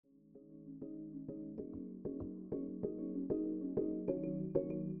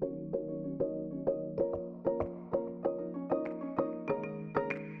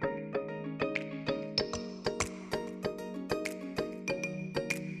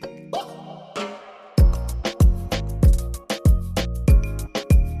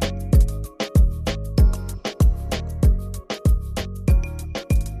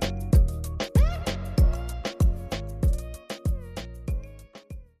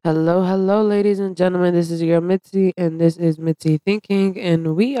Hello, hello, ladies and gentlemen. This is your Mitzi, and this is Mitzi Thinking.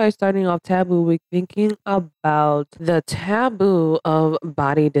 And we are starting off Taboo Week thinking about the taboo of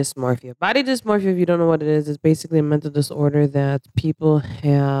body dysmorphia. Body dysmorphia, if you don't know what it is basically a mental disorder that people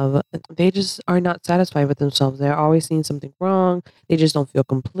have. They just are not satisfied with themselves. They're always seeing something wrong. They just don't feel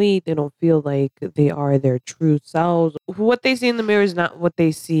complete. They don't feel like they are their true selves. What they see in the mirror is not what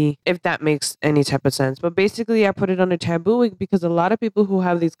they see, if that makes any type of sense. But basically, I put it under Taboo Week because a lot of people who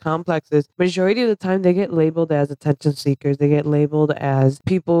have these complexes, majority of the time, they get labeled as attention seekers. They get labeled as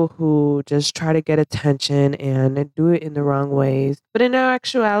people who just try to get attention and do it in the wrong ways. But in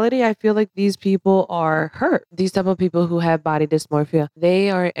actuality, I feel like these people are hurt. These type of people who have body dysmorphia,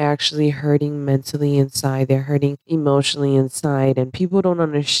 they are actually hurting mentally inside. They're hurting emotionally inside. And people don't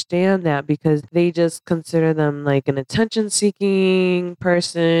understand that because they just consider them like an attention seeking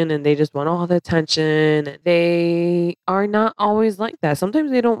person and they just want all the attention. They are not always like that. Sometimes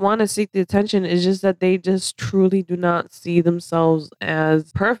they don't want to seek the attention. It's just that they just truly do not see themselves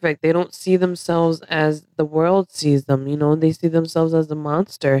as perfect. They don't see themselves as the world sees them. They see themselves as a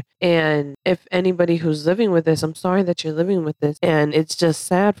monster. And if anybody who's living with this, I'm sorry that you're living with this. And it's just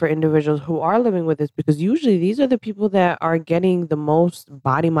sad for individuals who are living with this because usually these are the people that are getting the most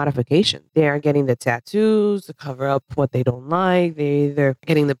body modification. They are getting the tattoos to cover up what they don't like. They're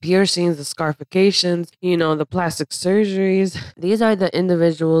getting the piercings, the scarifications, the plastic surgeries. These are the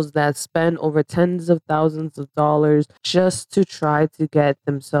individuals that spend over tens of thousands of dollars just to try to get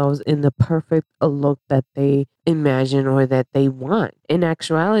themselves in the perfect look that they imagine or that they want. In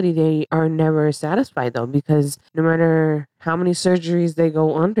actuality, they are never satisfied though, because no matter how many surgeries they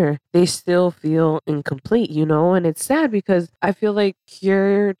go under, they still feel incomplete, and it's sad because I feel like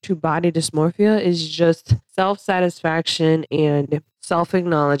cure to body dysmorphia is just self-satisfaction and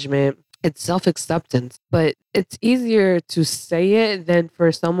self-acknowledgement. It's self-acceptance, but it's easier to say it than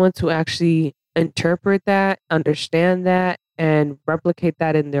for someone to actually interpret that, understand that, and replicate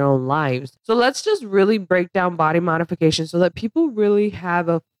that in their own lives. So let's just really break down body modification so that people really have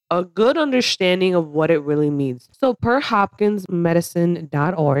a good understanding of what it really means. So per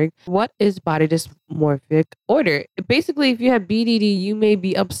hopkinsmedicine.org, what is body dysmorphic order? Basically, if you have BDD, you may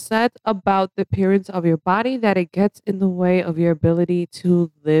be upset about the appearance of your body, that it gets in the way of your ability to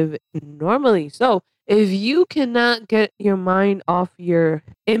live normally. So if you cannot get your mind off your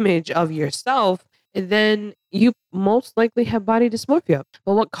image of yourself, then you most likely have body dysmorphia.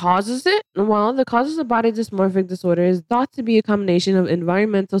 But what causes it? Well, the causes of body dysmorphic disorder is thought to be a combination of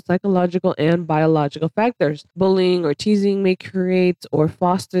environmental, psychological, and biological factors. Bullying or teasing may create or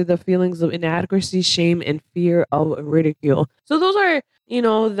foster the feelings of inadequacy, shame, and fear of ridicule. So those are,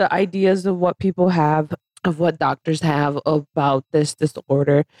 the ideas of what people have, of what doctors have about this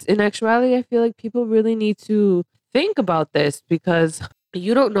disorder. In actuality, I feel like people really need to think about this because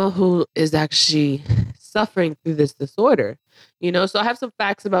you don't know who is actually suffering through this disorder. So I have some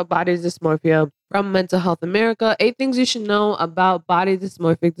facts about body dysmorphia from Mental Health America. 8 things you should know about body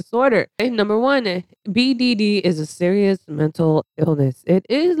dysmorphic disorder. Okay, number 1, BDD is a serious mental illness. It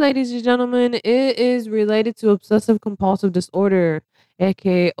is, ladies and gentlemen, it is related to obsessive compulsive disorder,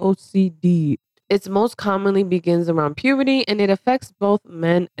 aka OCD. It most commonly begins around puberty and it affects both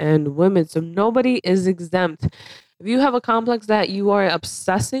men and women. So nobody is exempt. If you have a complex that you are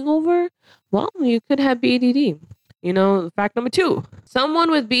obsessing over, well, you could have BDD. Fact number 2, someone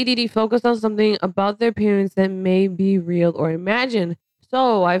with BDD focused on something about their appearance that may be real or imagined.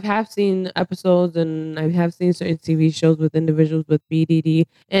 So I have seen episodes and I have seen certain TV shows with individuals with BDD.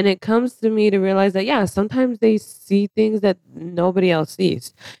 And it comes to me to realize that, yeah, sometimes they see things that nobody else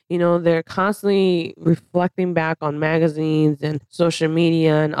sees. They're constantly reflecting back on magazines and social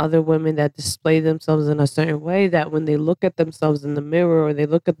media and other women that display themselves in a certain way that when they look at themselves in the mirror or they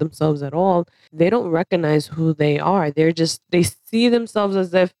look at themselves at all, they don't recognize who they are. They see themselves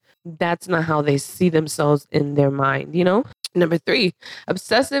as if that's not how they see themselves in their mind, Number 3,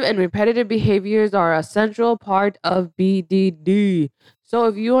 obsessive and repetitive behaviors are a central part of BDD. So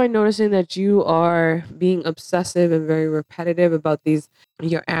if you are noticing that you are being obsessive and very repetitive about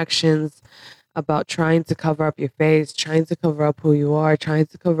your actions, about trying to cover up your face, trying to cover up who you are, trying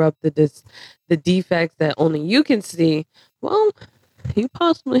to cover up the defects that only you can see, well, you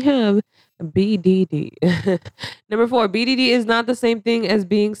possibly have BDD. Number 4, BDD is not the same thing as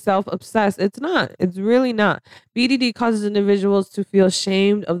being self-obsessed. It's not. It's really not. BDD causes individuals to feel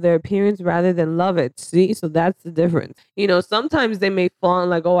ashamed of their appearance rather than love it. See? So that's the difference. Sometimes they may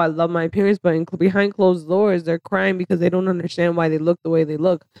flaunt like, oh, I love my appearance, but behind closed doors, they're crying because they don't understand why they look the way they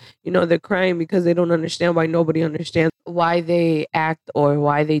look. They're crying because they don't understand why nobody understands why they act or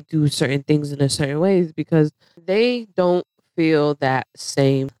why they do certain things in a certain ways because they don't feel that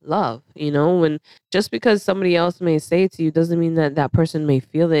same love. When just because somebody else may say it to you doesn't mean that that person may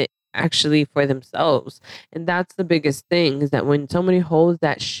feel it actually for themselves. And that's the biggest thing, is that when somebody holds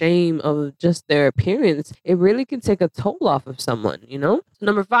that shame of just their appearance, it really can take a toll off of someone.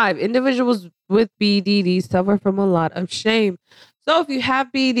 Number 5, individuals with BDD suffer from a lot of shame. So if you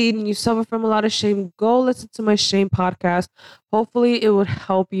have BD and you suffer from a lot of shame, go listen to my shame podcast. Hopefully it would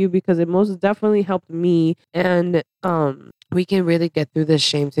help you, because it most definitely helped me. And we can really get through this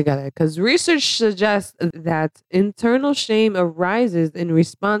shame together, because research suggests that internal shame arises in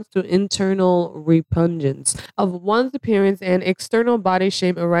response to internal repugnance of one's appearance, and external body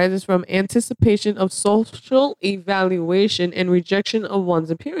shame arises from anticipation of social evaluation and rejection of one's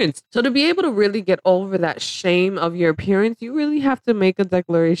appearance. So to be able to really get over that shame of your appearance, you really have to make a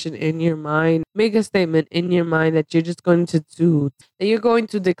declaration in your mind, make a statement in your mind that you're just going to do, that you're going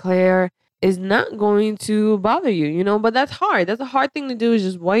to declare is not going to bother you. But that's hard. That's a hard thing to do, is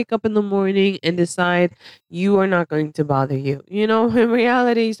just wake up in the morning and decide you are not going to bother you. In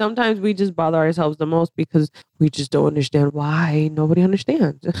reality, sometimes we just bother ourselves the most because we just don't understand why nobody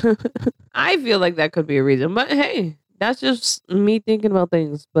understands. I feel like that could be a reason, but hey, that's just me thinking about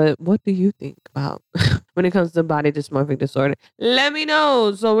things. But what do you think about when it comes to body dysmorphic disorder? Let me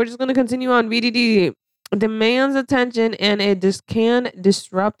know. So we're just going to continue on. BDD demands attention, and it just can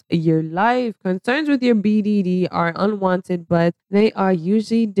disrupt your life. Concerns with your BDD are unwanted, but they are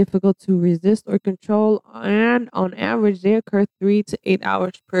usually difficult to resist or control, and on average they occur 3 to 8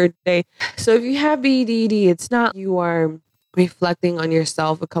 hours per day. So if you have BDD, it's not you are reflecting on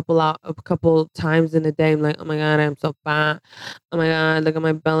yourself a couple times in a day. I'm like, oh my god, I'm so fat. Oh my god, look at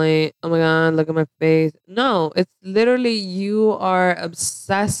my belly. Oh my god, look at my face. No, it's literally you are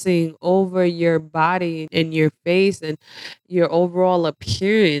obsessing over your body and your face and your overall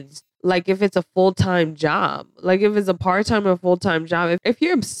appearance. Like if it's a full-time job, like if it's a part-time or full-time job, if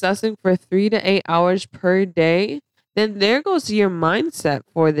you're obsessing for 3 to 8 hours per day, then there goes your mindset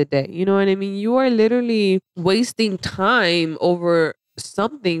for the day. You know what I mean? You are literally wasting time over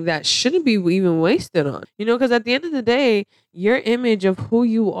something that shouldn't be even wasted on. Because at the end of the day, your image of who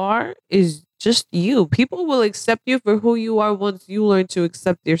you are is just you. People will accept you for who you are once you learn to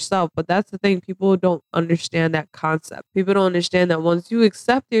accept yourself. But that's the thing. People don't understand that concept. People don't understand that once you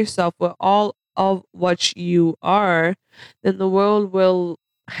accept yourself with all of what you are, then the world will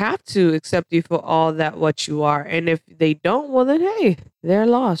have to accept you for all that what you are. And if they don't, well then hey, they're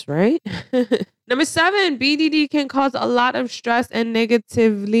lost, right? Number 7, BDD can cause a lot of stress and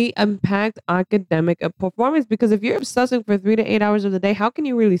negatively impact academic performance, because if you're obsessing for 3 to 8 hours of the day, how can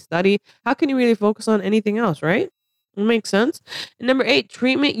you really study? How can you really focus on anything else, right? It makes sense. And number 8,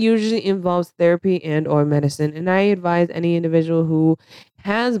 treatment usually involves therapy and or medicine. And I advise any individual who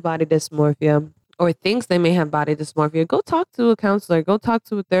has body dysmorphia or thinks they may have body dysmorphia, go talk to a counselor, go talk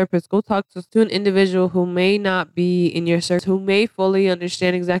to a therapist, go talk to an individual who may not be in your circle, who may fully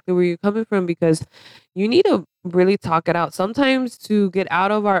understand exactly where you're coming from, because you need to really talk it out. Sometimes to get out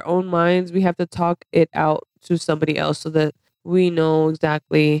of our own minds, we have to talk it out to somebody else so that we know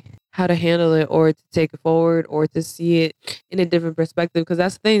exactly how to handle it, or to take it forward, or to see it in a different perspective. Because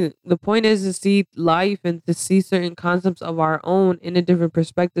that's the thing. The point is to see life and to see certain concepts of our own in a different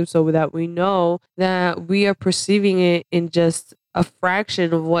perspective, so that we know that we are perceiving it in just a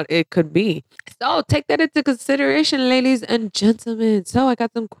fraction of what it could be. So take that into consideration, ladies and gentlemen. So I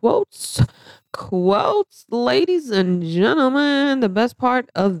got some quotes, ladies and gentlemen. The best part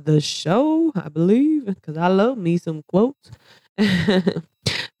of the show, I believe, because I love me some quotes.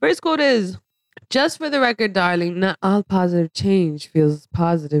 First quote is, just for the record, darling, not all positive change feels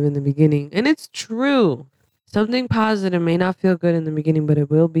positive in the beginning. And it's true. Something positive may not feel good in the beginning, but it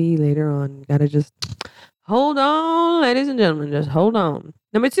will be later on. You gotta just hold on, ladies and gentlemen. Just hold on.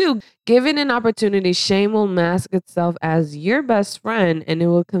 Number 2, given an opportunity, shame will mask itself as your best friend, and it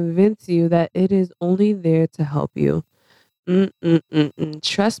will convince you that it is only there to help you.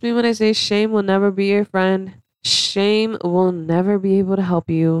 Trust me when I say shame will never be your friend. Shame will never be able to help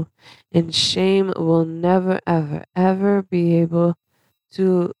you, and shame will never, ever, ever be able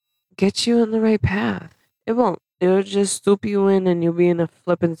to get you on the right path. It won't. It'll just stoop you in, and you'll be in a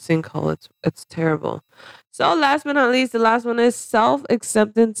flipping sinkhole. It's terrible. So last but not least, the last one is,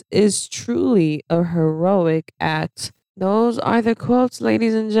 self-acceptance is truly a heroic act. Those are the quotes,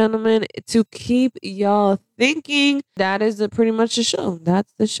 ladies and gentlemen, to keep y'all thinking. That is pretty much the show.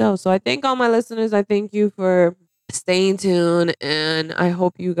 That's the show. So I thank all my listeners. I thank you for staying tuned, and I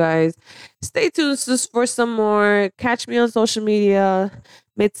hope you guys stay tuned for some more. Catch me on social media,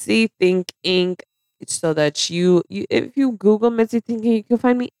 Mitzi Think Inc. so that you if you Google Mitzi Thinking, you can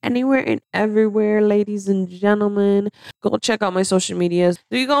find me anywhere and everywhere, ladies and gentlemen. Go check out my social medias.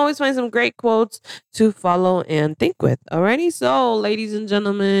 So you can always find some great quotes to follow and think with. Alrighty. So, ladies and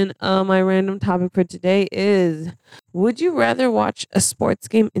gentlemen, my random topic for today is, would you rather watch a sports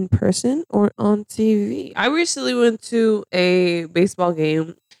game in person or on TV? I recently went to a baseball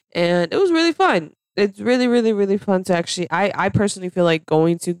game and it was really fun. It's really, really, really fun to actually. I personally feel like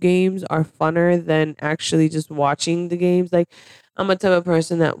going to games are funner than actually just watching the games. Like, I'm a type of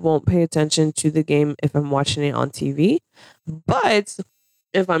person that won't pay attention to the game if I'm watching it on TV. But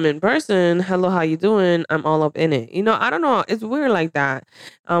if I'm in person, hello, how you doing? I'm all up in it. I don't know. It's weird like that.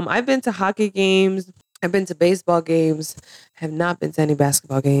 I've been to hockey games. I've been to baseball games. Have not been to any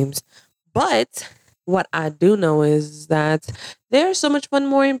basketball games. But what I do know is that there's so much fun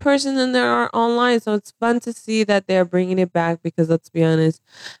more in person than there are online. So it's fun to see that they're bringing it back because let's be honest,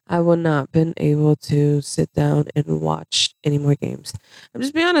 I would not been able to sit down and watch any more games. I'm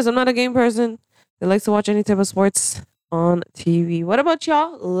just being honest. I'm not a game person that likes to watch any type of sports on TV. What about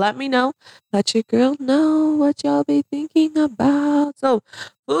y'all? Let me know. Let your girl know what y'all be thinking about. So,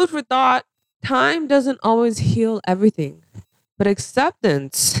 food for thought. Time doesn't always heal everything, but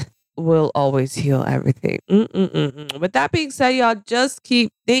acceptance will always heal everything. With that being said, y'all just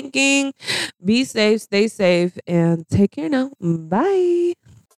keep thinking, be safe, stay safe, and take care now. Bye.